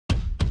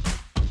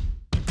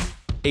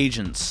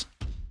Agents.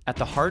 At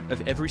the heart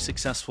of every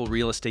successful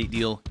real estate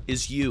deal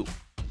is you.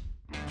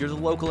 You're the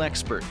local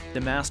expert,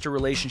 the master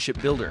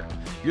relationship builder.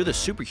 You're the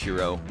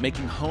superhero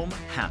making home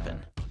happen.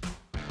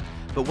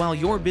 But while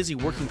you're busy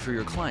working for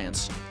your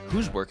clients,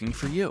 who's working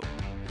for you?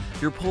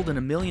 You're pulled in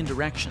a million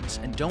directions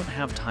and don't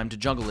have time to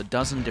juggle a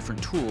dozen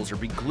different tools or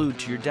be glued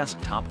to your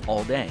desktop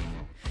all day.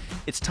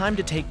 It's time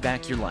to take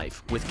back your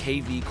life with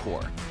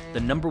kvCORE, the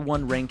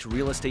 #1 ranked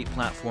real estate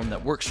platform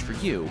that works for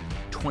you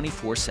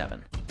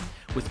 24/7.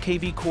 With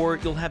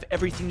kvCORE, you'll have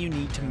everything you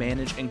need to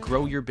manage and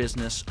grow your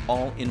business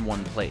all in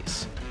one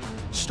place.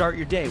 Start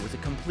your day with a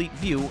complete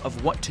view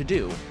of what to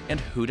do and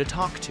who to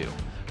talk to,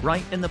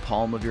 right in the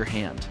palm of your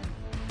hand.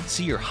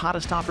 See your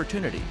hottest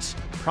opportunities,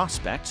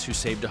 prospects who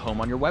saved a home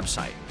on your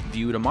website,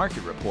 viewed a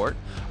market report,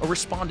 or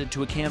responded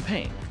to a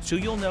campaign, so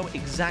you'll know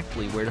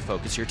exactly where to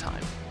focus your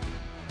time.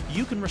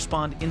 You can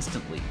respond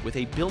instantly with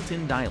a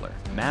built-in dialer,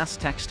 mass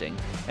texting,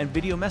 and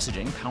video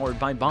messaging powered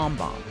by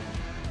BombBomb.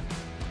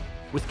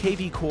 With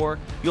kvCORE,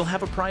 you'll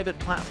have a private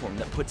platform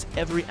that puts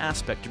every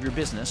aspect of your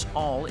business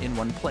all in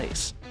one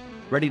place.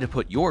 Ready to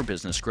put your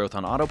business growth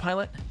on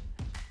autopilot?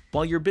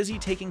 While you're busy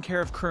taking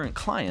care of current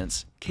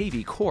clients,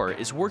 kvCORE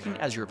is working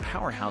as your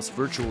powerhouse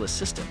virtual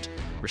assistant,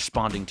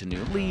 responding to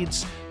new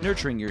leads,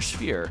 nurturing your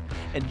sphere,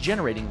 and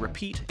generating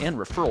repeat and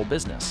referral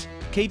business.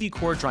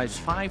 kvCORE drives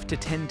 5 to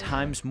 10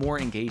 times more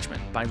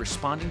engagement by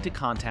responding to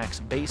contacts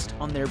based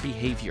on their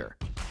behavior.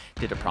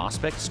 Did a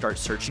prospect start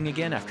searching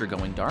again after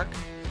going dark?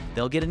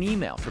 They'll get an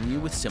email from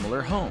you with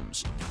similar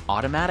homes,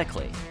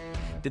 automatically.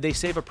 Did they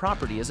save a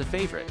property as a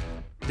favorite?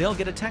 They'll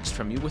get a text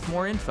from you with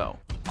more info,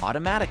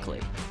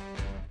 automatically.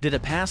 Did a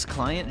past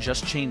client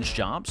just change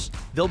jobs?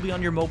 They'll be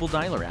on your mobile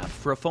dialer app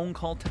for a phone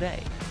call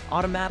today,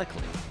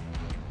 automatically.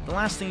 The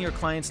last thing your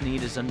clients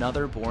need is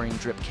another boring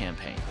drip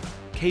campaign.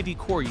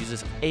 kvCORE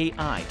uses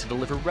AI to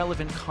deliver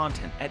relevant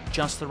content at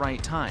just the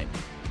right time.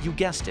 You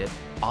guessed it,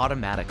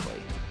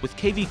 automatically. With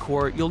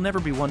kvCORE, you'll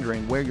never be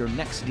wondering where your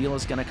next deal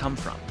is going to come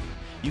from.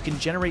 You can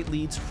generate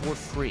leads for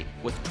free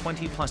with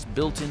 20+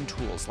 built-in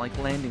tools like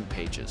landing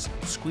pages,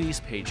 squeeze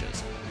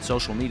pages,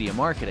 social media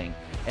marketing,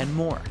 and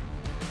more.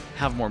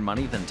 Have more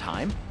money than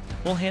time?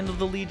 We'll handle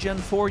the lead gen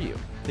for you.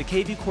 The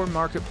kvCORE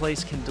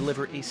marketplace can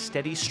deliver a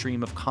steady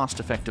stream of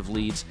cost-effective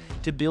leads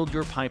to build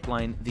your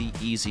pipeline the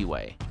easy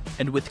way.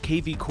 And with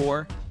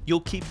kvCORE,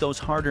 you'll keep those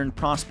hard-earned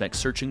prospects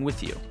searching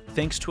with you,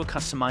 thanks to a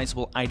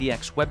customizable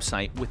IDX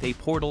website with a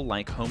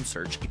portal-like home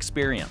search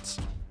experience.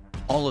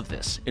 All of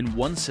this in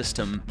one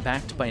system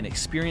backed by an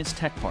experienced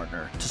tech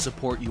partner to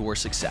support your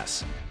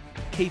success.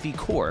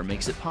 kvCORE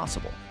makes it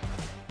possible.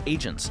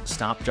 Agents,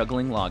 stop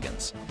juggling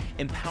logins.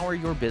 Empower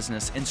your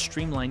business and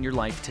streamline your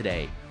life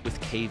today with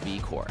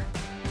kvCORE.